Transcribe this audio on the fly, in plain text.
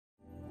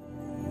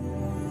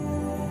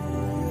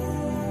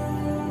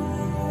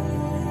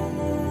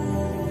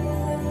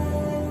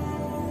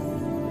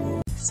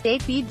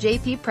State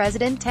BJP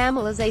President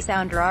Tamilisai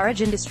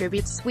Soundararajan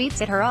distributes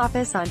sweets at her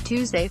office on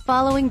Tuesday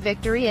following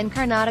victory in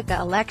Karnataka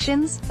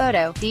elections.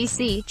 Photo,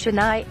 DC,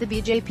 Chennai. The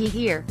BJP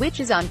here,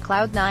 which is on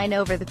cloud nine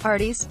over the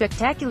party's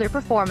spectacular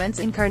performance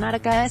in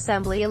Karnataka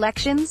Assembly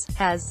elections,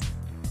 has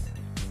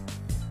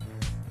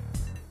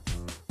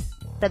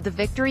said the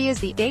victory is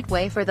the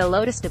gateway for the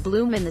lotus to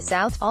bloom in the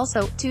south.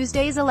 Also,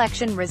 Tuesday's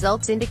election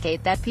results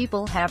indicate that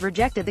people have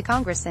rejected the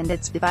Congress and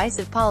its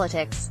divisive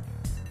politics.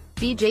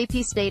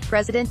 BJP State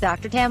President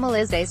Dr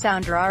Tamilisai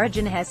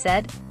Soundararajan has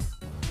said,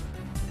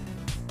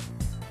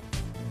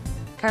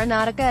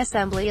 Karnataka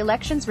Assembly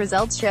elections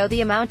results show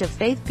the amount of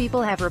faith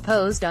people have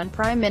reposed on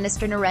Prime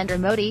Minister Narendra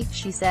Modi,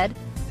 she said.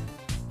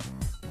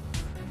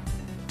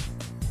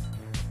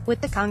 With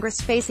the Congress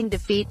facing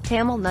defeat,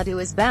 Tamil Nadu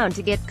is bound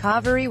to get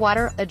Kaveri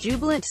water, a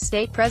jubilant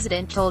state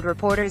president told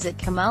reporters at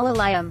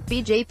Kamalayam,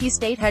 BJP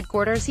state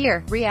headquarters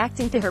here,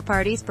 reacting to her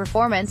party's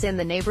performance in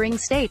the neighboring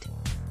state.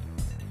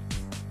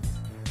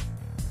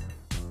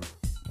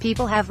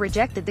 People have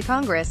rejected the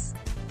Congress.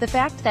 The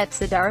fact that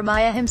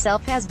Siddaramaiah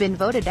himself has been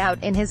voted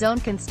out in his own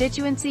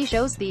constituency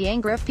shows the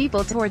anger of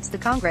people towards the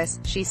Congress,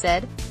 she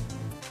said.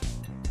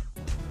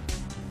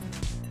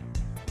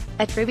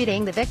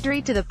 Attributing the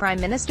victory to the Prime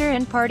Minister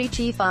and party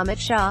chief Amit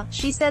Shah,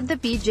 she said the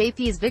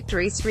BJP's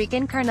victory streak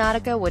in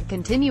Karnataka would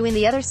continue in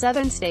the other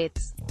southern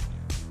states.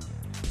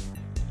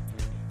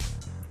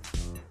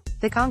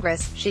 The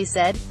Congress, she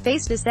said,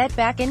 faced a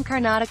setback in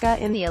Karnataka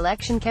in the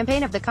election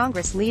campaign of the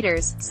Congress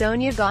leaders.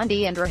 Sonia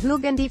Gandhi and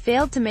Rahul Gandhi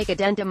failed to make a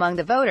dent among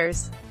the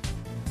voters.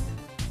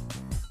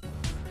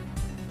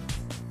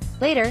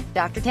 Later,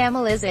 Dr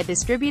Tamilisai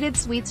distributed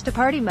sweets to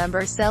party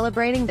members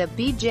celebrating the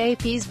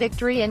BJP's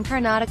victory in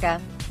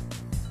Karnataka.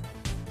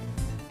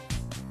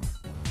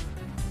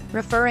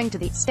 Referring to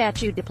the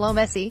statue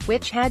diplomacy,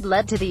 which had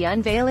led to the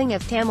unveiling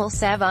of Tamil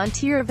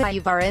Savantir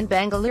Vayuvar in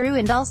Bengaluru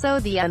and also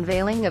the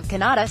unveiling of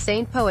Kannada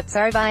saint poet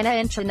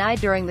Sarvina in Chennai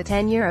during the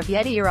tenure of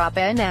Yediyurappa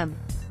and M.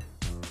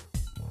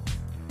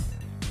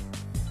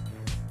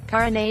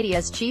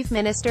 Karnataka's Chief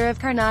Minister of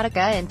Karnataka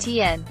and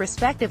T.N.,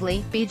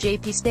 respectively,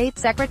 BJP State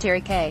Secretary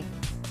K.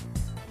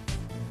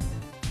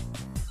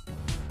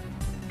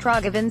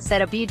 Raghavan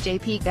said a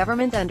BJP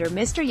government under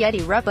Mr.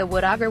 Yediyurappa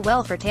would augur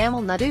well for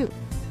Tamil Nadu.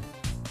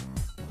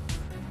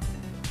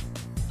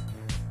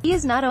 He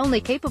is not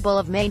only capable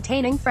of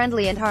maintaining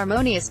friendly and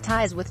harmonious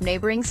ties with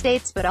neighboring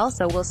states but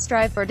also will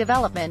strive for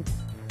development.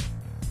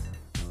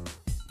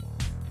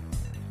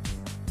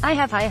 I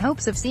have high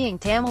hopes of seeing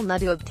Tamil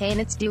Nadu obtain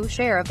its due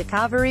share of the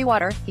Kaveri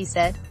water, he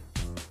said.